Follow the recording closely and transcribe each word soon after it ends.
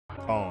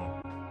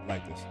Calm. I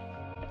like this.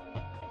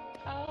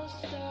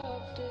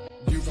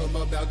 You from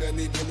a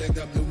balcony pulling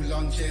up blue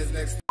lawn chairs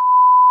next.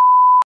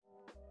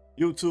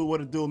 YouTube,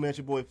 what it do, man? It's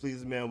your boy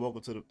Please, man.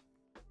 Welcome to the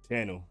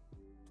channel,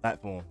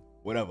 platform,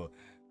 whatever.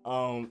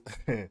 In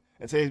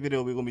today's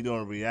video, we're gonna be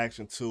doing a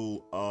reaction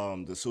to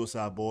the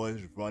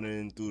Suicideboys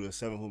running through the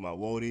 7 with my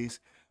Woadies.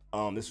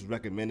 This is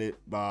recommended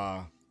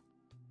by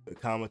the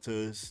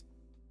commenters.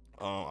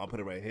 I'll put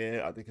it right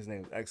here. I think his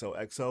name is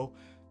XOXO.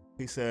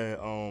 He said,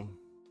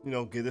 you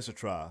know, give this a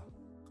try.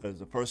 Because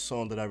the first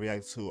song that I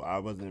reacted to, I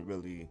wasn't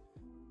really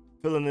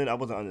feeling it. I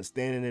wasn't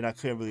understanding it. I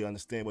couldn't really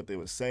understand what they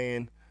were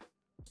saying.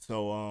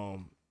 So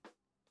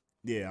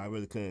yeah, I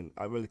really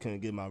couldn't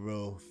get my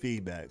real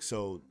feedback.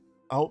 So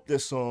I hope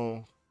this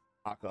song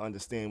I can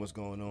understand what's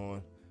going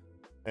on,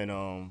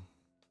 and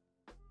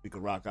we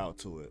can rock out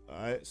to it. All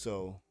right,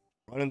 so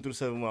running through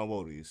 7 mile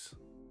Woadies.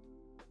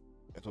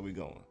 That's where we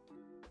going.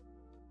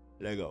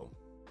 Let go.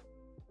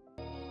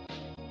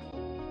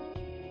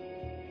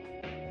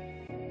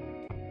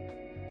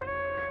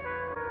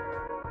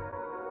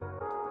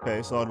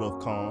 Okay, so I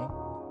love calm.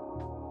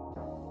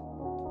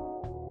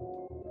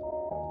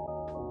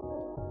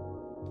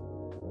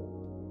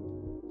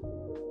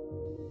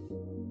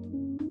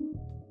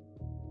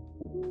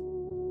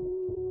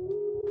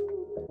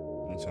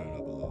 Let me turn it up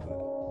a little bit.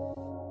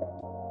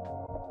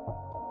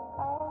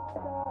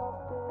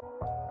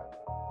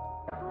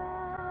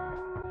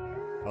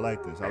 I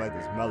like this. I like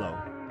this mellow,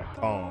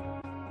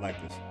 calm. I like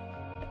this.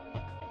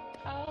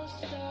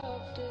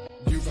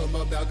 You from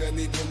a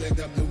balcony pulling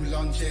up blue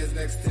lawn chairs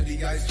next to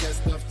the ice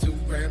chest of 2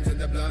 grams in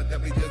the blood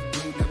that we just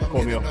blew. Now I'm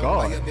getting known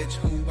by a bitch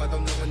who I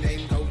don't know her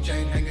name. Gold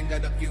chain hanging,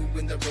 got a few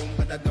in the room,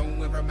 but I don't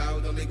wear them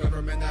out. Only wear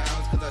them in the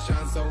house cause I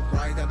shine so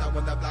bright that I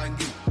wanna blind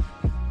you.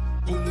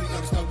 Who New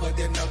York snow, but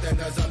didn't know that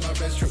the summer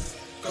is true.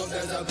 Cold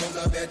as a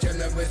polar bear,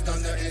 chillin' with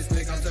thunder and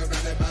stick. I'm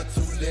surrounded by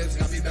 2 lives,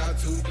 got me about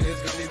 2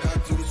 clips, got me about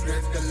 2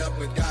 scripts, fill up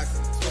with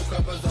cocks. Smoke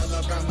covers all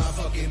around my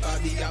fucking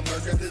body. I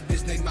murdered this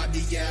bitch named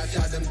Maddie, yeah, I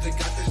shot him. Still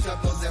got the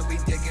shovels that we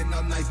digging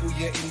all night.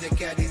 Booyah in the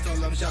caddy,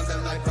 told him shine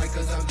the light bright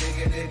cause I'm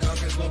digging it.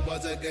 August, what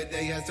was a good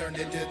day has turned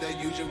into the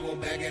usual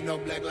bag and no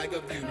black like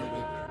a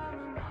funeral.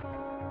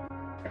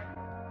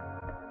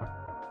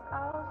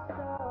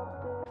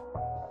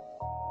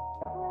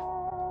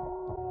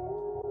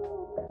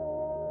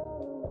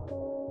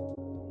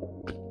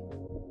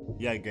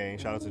 Yeah, gang.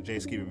 Shout out to J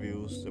Ski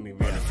Reviews. Running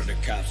for the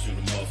cops through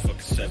the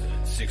motherfucking 7.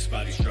 6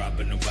 bodies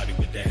dropping, nobody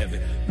with the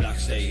heaven. Block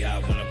stay high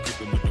when I'm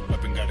creeping with the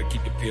weapon. Gotta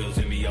keep the pills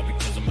in me, all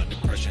because of my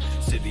depression.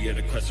 City of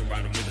the crescent,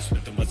 riding with a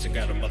Smith and Wesson.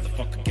 Got a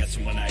motherfucker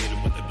guessing when I hit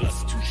him with the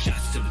blessing. 2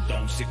 shots to the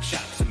dome, 6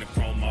 shots in the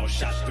chrome. All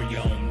shots through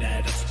your home,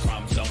 now that's a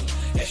crime zone.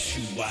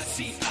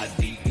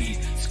 SUICIDE.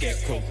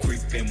 Scarecrow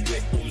creeping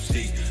with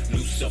Uzi.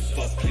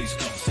 Lucifer, please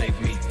come save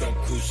me. Throw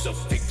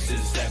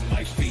crucifixes at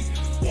my feet.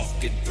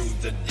 Walking through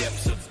the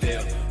depths of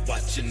hell.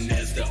 Watching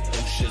as the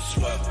ocean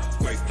swell.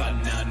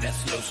 Grapevine now,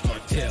 that's Los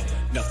Cartel.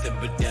 Nothing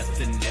but death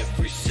in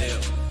every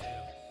cell.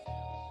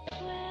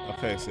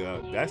 Okay,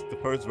 so that's the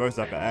first verse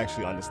I could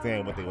actually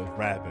understand what they was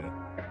rapping.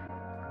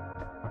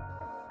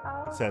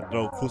 It said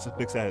throw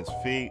crucifix at his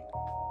feet,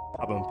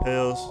 popping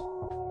pills,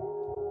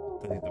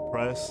 cause he's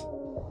depressed.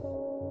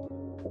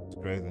 It's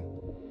crazy.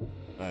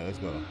 Alright, let's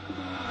go.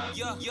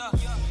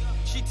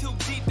 She too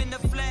deep in the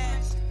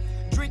flask.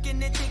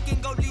 Drinking and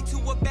thinking gon' lead to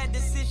a bad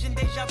decision.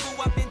 Deja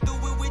vu, I've been through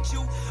it with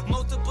you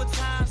multiple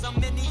times on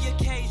many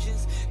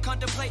occasions.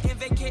 Contemplating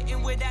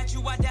vacating without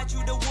you, I doubt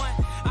you the one.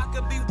 I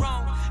could be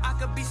wrong, I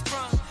could be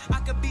sprung,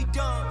 I could be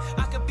dumb,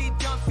 I could be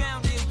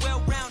dumbfounded,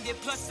 well-rounded.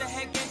 Plus the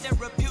heck ain't that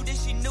reputed.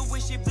 She knew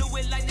it, she blew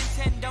it like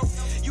Nintendo.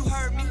 You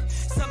heard me,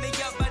 sum me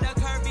up by the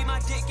curvy. My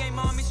dick ain't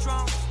on me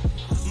strong.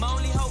 My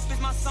only hope is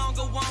my song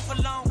go on for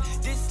long.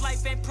 This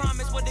life ain't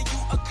promised. What do you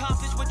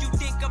accomplish? What you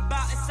think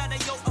about inside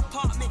of your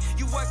apartment?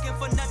 You working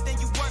for nothing,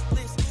 you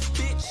worthless,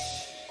 bitch.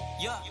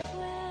 Yeah.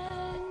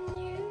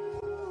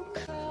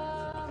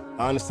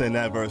 I understand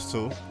that verse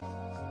too.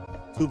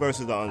 2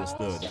 verses I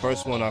understood. The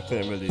first one I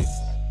couldn't really get.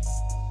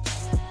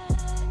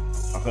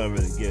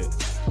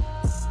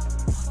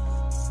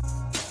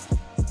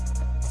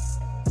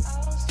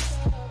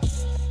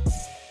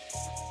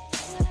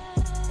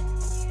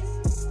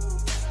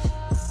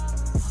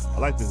 I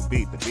like this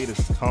beat. The beat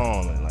is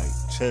calm and like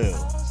chill.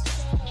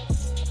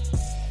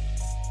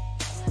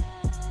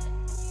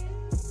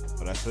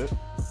 But that's it.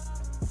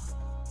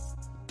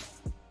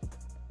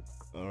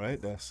 All right,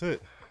 that's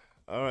it.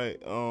 All right.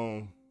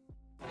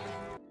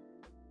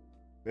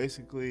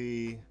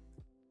 Basically,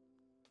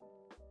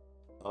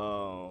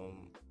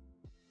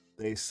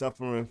 they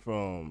suffering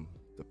from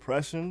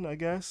depression, I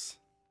guess.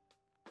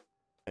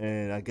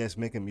 And I guess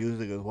making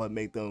music is what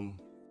make them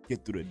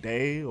get through the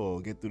day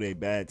or get through their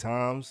bad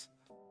times.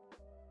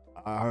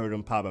 I heard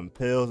them popping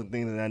pills and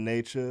things of that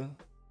nature.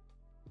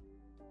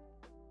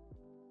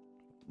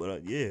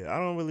 But yeah, I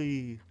don't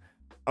really.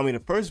 I mean,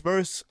 the first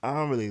verse I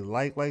don't really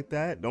like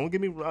that. Don't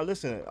get me wrong.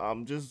 Listen,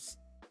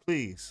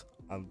 please.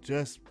 I'm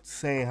just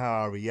saying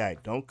how I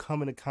react. Don't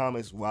come in the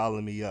comments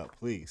wilding me up,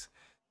 please.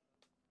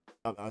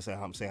 I'm saying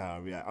how I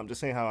react. I'm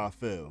just saying how I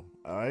feel.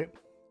 All right.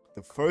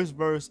 The first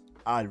verse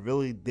I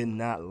really did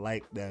not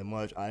like that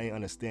much. I didn't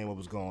understand what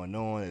was going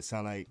on. It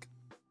sounded like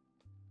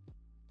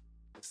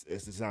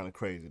it sounded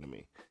crazy to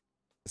me.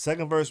 The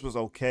second verse was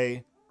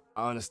okay.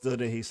 I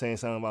understood it. He's saying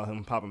something about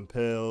him popping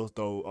pills,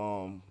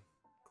 though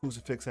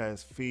crucifix at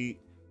his feet,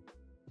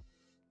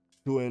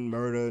 doing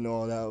murder and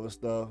all that other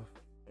stuff.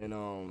 And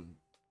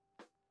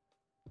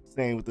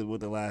same with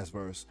the last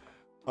verse.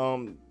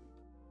 But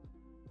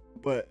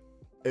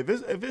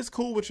if it's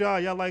cool with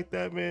y'all like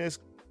that, man,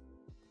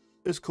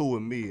 it's cool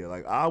with me.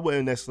 Like, I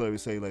wouldn't necessarily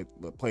say like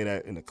play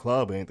that in the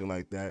club or anything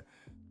like that.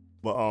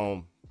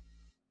 But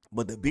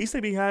the beats they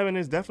be having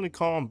is definitely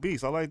calm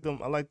beats. I like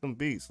them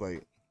beats,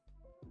 like,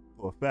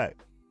 for a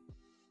fact.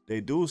 They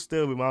do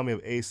still remind me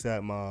of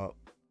ASAP Mob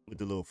with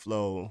the little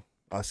flow.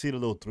 I see the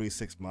little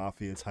 3-6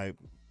 Mafia type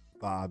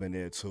vibe in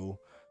there too,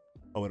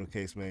 or whatever the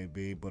case may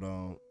be. But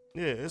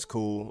yeah, it's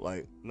cool.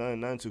 Like,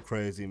 nothing too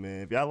crazy,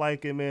 man. If y'all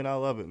like it, man, I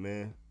love it,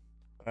 man.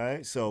 All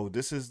right, so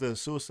this is the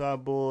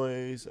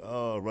Suicideboys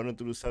running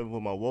through the 7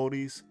 with my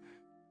Woadies.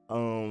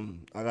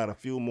 I got a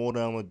few more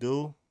that I'm gonna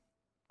do.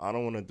 I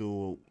don't want to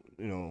do,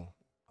 you know,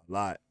 a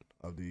lot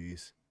of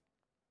these,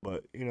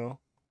 but, you know,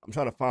 I'm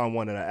trying to find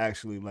one that I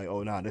actually like.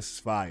 Oh, nah, this is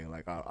fire.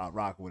 Like, I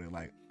rock with it.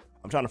 Like,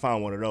 I'm trying to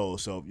find one of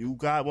those. So if you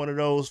got one of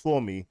those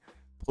for me,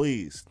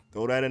 please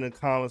throw that in the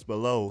comments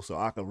below so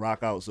I can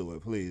rock out to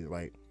it. Please,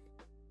 like,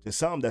 just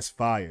something that's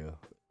fire. You know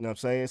what I'm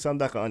saying? Something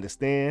that I can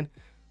understand.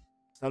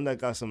 Something that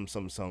got some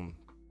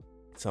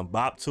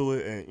bop to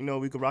it, and, you know,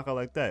 we could rock out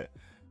like that.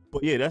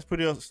 But yeah,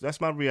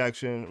 that's my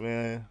reaction,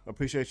 man. I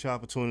appreciate y'all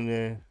for tuning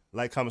in.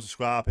 Like, comment,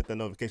 subscribe, hit that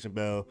notification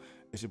bell.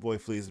 It's your boy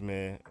Fleas,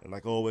 man. And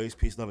like always,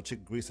 peace, love, and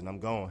chicken grease, and I'm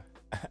going.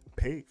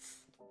 Peace.